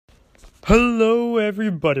Hello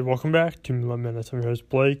everybody, welcome back to Midnight Minutes. I'm your host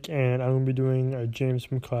Blake, and I'm going to be doing a James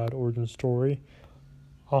McCloud origin story.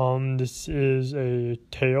 This is a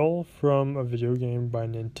tale from a video game by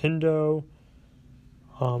Nintendo.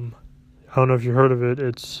 I don't know if you heard of it,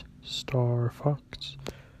 it's Star Fox.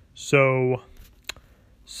 So,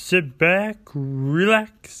 sit back,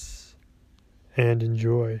 relax, and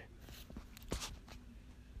enjoy.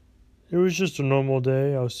 It was just a normal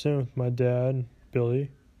day. I was sitting with my dad,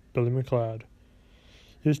 Billy McCloud.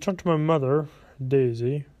 He was talking to my mother,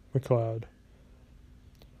 Daisy McCloud.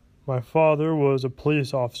 My father was a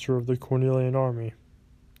police officer of the Cornelian Army.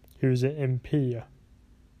 He was an MP,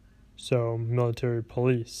 so military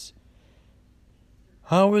police.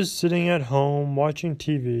 I was sitting at home watching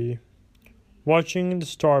TV, watching the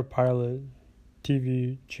Star Pilot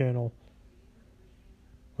TV channel.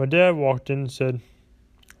 My dad walked in and said,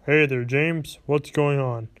 "Hey there, James, what's going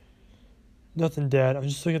on?" "Nothing, Dad. I'm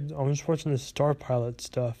just watching the Star Pilot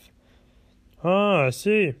stuff." "Ah, I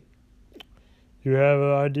see. You have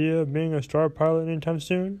an idea of being a Star Pilot anytime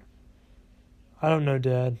soon?" "I don't know,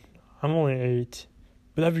 Dad. I'm only 8.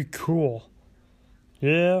 But that'd be cool."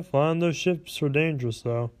 "Yeah, flying those ships are dangerous,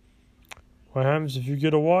 though. What happens if you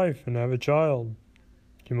get a wife and have a child?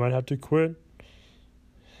 You might have to quit.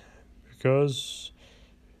 Because,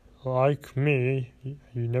 like me,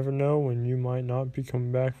 you never know when you might not be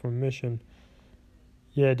coming back from a mission."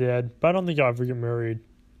 "Yeah, Dad, but I don't think I'll ever get married.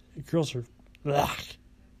 Girls are... ugh."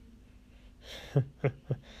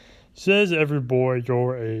 Says every boy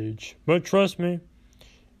your age. But trust me,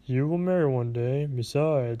 you will marry one day.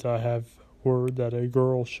 Besides, I have word that a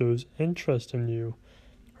girl shows interest in you.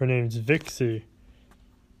 Her name's Vixie."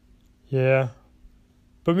 "Yeah,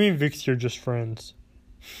 but me and Vixie are just friends."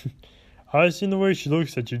 "I've seen the way she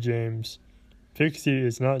looks at you, James. Vixie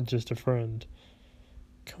is not just a friend."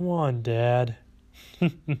 "Come on, Dad."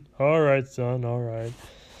 "Alright, son, alright.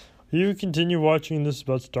 You continue watching this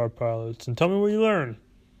about Star Pilots and tell me what you learn.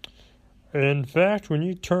 In fact, when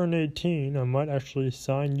you turn 18, I might actually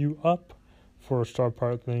sign you up for a Star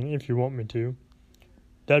Pilot thing if you want me to.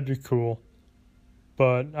 That'd be cool.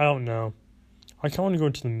 But I don't know. I kind of want to go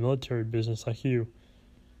into the military business like you."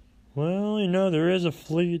 "Well, there is a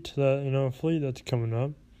fleet that's coming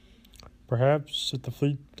up. Perhaps if the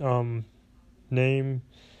fleet name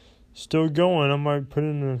still going, I might put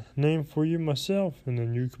in a name for you myself, and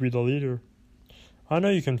then you could be the leader. I know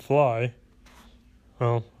you can fly.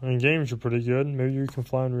 Well, in games you're pretty good. Maybe you can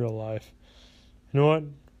fly in real life. You know what?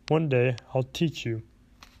 One day I'll teach you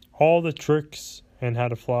all the tricks and how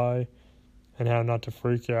to fly and how not to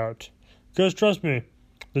freak out. Because trust me,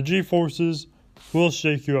 the G-forces will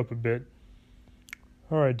shake you up a bit."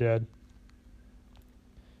 "Alright, Dad."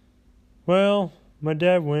 Well, my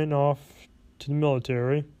dad went off to the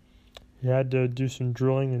military. He had to do some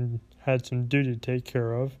drilling and had some duty to take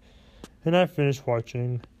care of. And I finished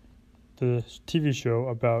watching the TV show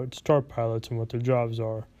about Star Pilots and what their jobs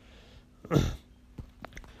are.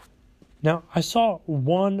 Now, I saw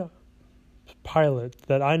one pilot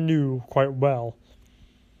that I knew quite well.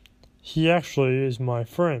 He actually is my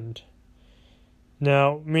friend.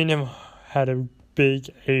 Now, me and him had a big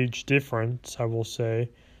age difference, I will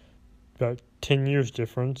say. About 10 years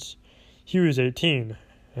difference. He was 18.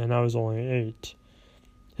 And I was only 8.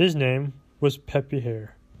 His name was Peppy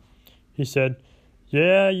Hare. He said,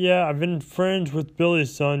 Yeah, I've been friends with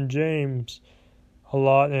Billy's son, James, a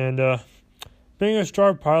lot, and being a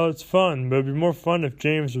Star Pilot's fun, but it'd be more fun if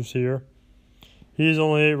James was here. He's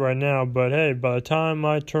only 8 right now, but hey, by the time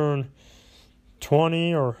I turn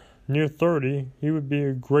 20 or near 30, he would be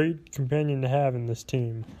a great companion to have in this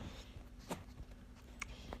team."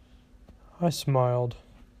 I smiled.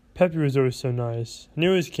 Peppy was always so nice, and he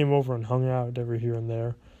always came over and hung out every here and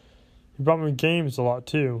there. He brought me games a lot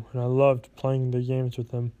too, and I loved playing the games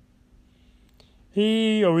with him.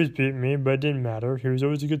 He always beat me, but it didn't matter. He was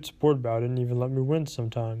always a good sport about it and even let me win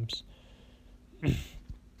sometimes.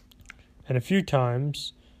 And a few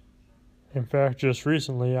times, in fact just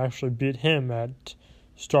recently, I actually beat him at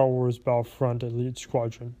Star Wars Battlefront Elite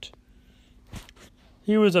Squadron.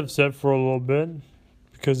 He was upset for a little bit,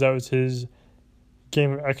 because that was his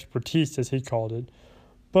game of expertise, as he called it,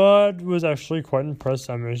 but was actually quite impressed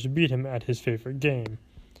I managed to beat him at his favorite game.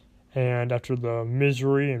 And after the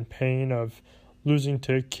misery and pain of losing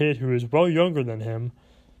to a kid who is well younger than him,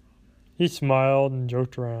 he smiled and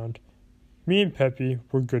joked around. Me and Peppy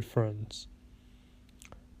were good friends.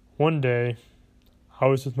 One day, I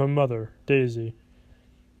was with my mother, Daisy.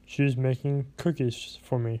 She was making cookies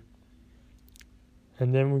for me.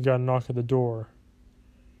 And then we got a knock at the door.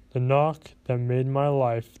 The knock that made my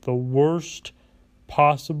life the worst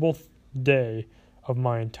possible day of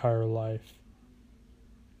my entire life.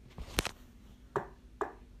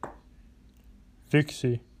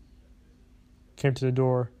 Vixie came to the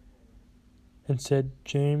door and said,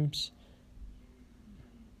 James.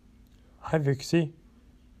 Hi, Vixie.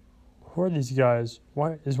 Who are these guys?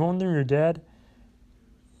 Why is one of them your dad?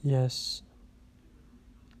 Yes.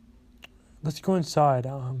 Let's go inside.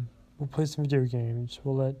 We'll play some video games.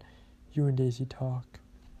 We'll let you and Daisy talk.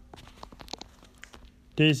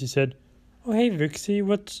 Daisy said, Oh, hey, Vixie,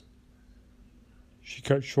 what's... She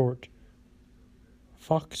cut short.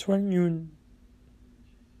 Fox, why don't you and...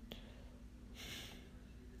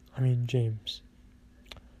 James.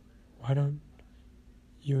 Why don't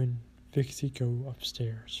you and Vixie go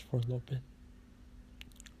upstairs for a little bit?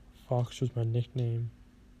 Fox was my nickname.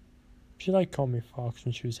 She liked calling me Fox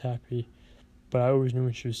when she was happy, but I always knew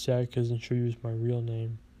when she was sad because then she'll use my real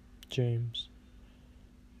name, James.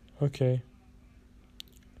 Okay.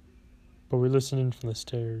 But we listened in from the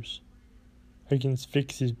stairs. Against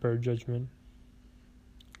Vixie's better judgment,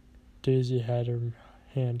 Daisy had her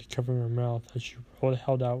hand covering her mouth as she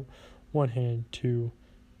held out one hand to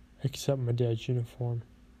accept my dad's uniform.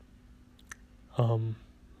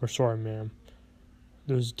 We're sorry, ma'am.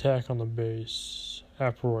 There was an attack on the base.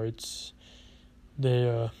 Aperoids.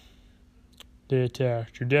 They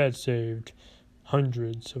attacked. Your dad saved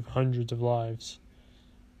hundreds of lives.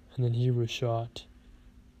 And then he was shot.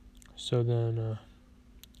 So then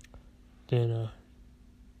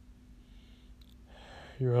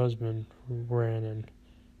your husband ran and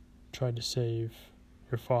tried to save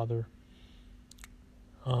your father.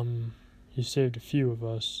 He saved a few of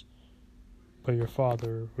us, but your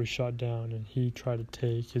father was shot down, and he tried to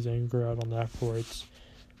take his anger out on the Aperoids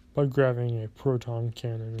by grabbing a proton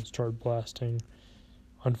cannon and started blasting.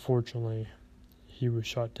 Unfortunately, he was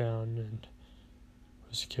shot down and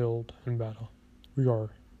was killed in battle. We are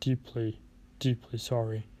deeply, deeply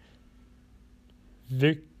sorry.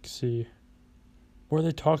 Vixie, what are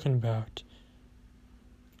they talking about?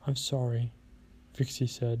 I'm sorry, Vixie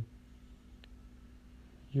said.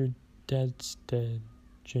 Your dad's dead,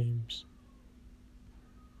 James.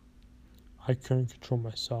 I couldn't control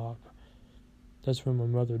my sob. That's when my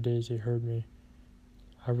mother, Daisy, heard me.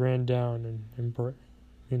 I ran down and me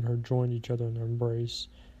and her joined each other in an embrace.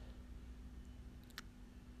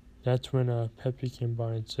 That's when Peppy came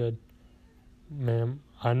by and said, Ma'am,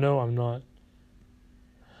 I know I'm not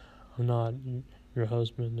your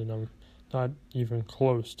husband, and I'm not even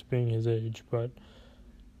close to being his age, but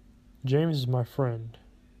James is my friend,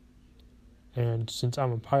 and since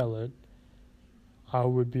I'm a pilot, I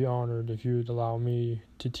would be honored if you would allow me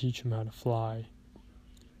to teach him how to fly.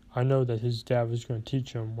 I know that his dad was going to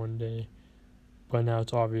teach him one day, but now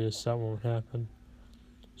it's obvious that won't happen.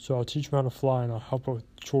 So I'll teach him how to fly, and I'll help out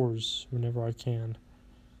with chores whenever I can.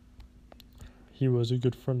 He was a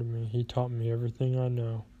good friend of me. He taught me everything I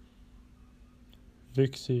know.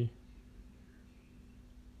 Vixie,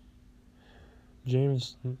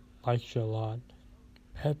 James likes you a lot.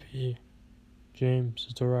 Peppy, James,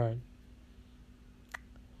 it's alright.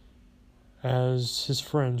 As his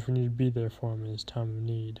friends, we need to be there for him in his time of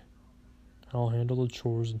need. I'll handle the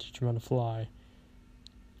chores and teach him how to fly.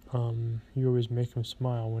 You always make him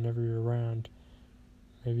smile whenever you're around.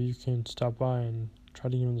 Maybe you can stop by and try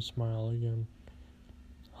to give him the smile again.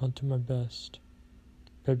 I'll do my best.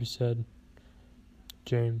 Peppy said,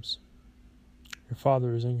 James, your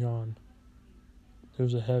father isn't gone.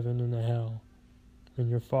 There's a heaven and a hell, and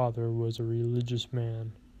your father was a religious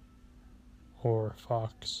man. Or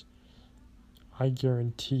Fox. I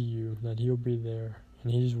guarantee you that he'll be there,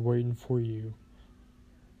 and he's waiting for you.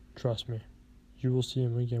 Trust me, you will see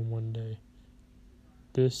him again one day.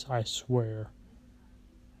 This I swear.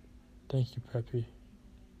 Thank you, Peppy.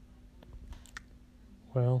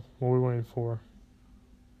 Well, what are we waiting for?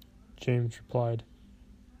 James replied,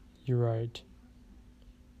 You're right.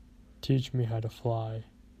 Teach me how to fly.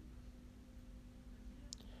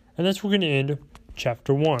 And that's where we're going to end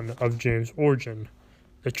Chapter 1 of James' Origin,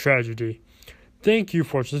 The Tragedy. Thank you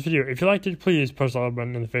for watching this video. If you liked it, please push the like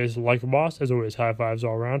button in the face like a boss. As always, high fives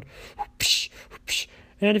all around.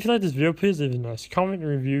 And if you like this video, please leave a nice comment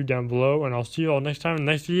and review down below. And I'll see you all next time in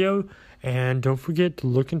the next video. And don't forget to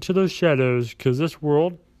look into those shadows, because this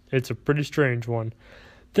world, it's a pretty strange one.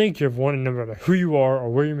 Thank you, everyone, and no matter who you are or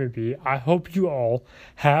where you may be, I hope you all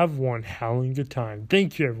have one howling good time.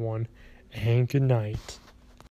 Thank you, everyone, and good night.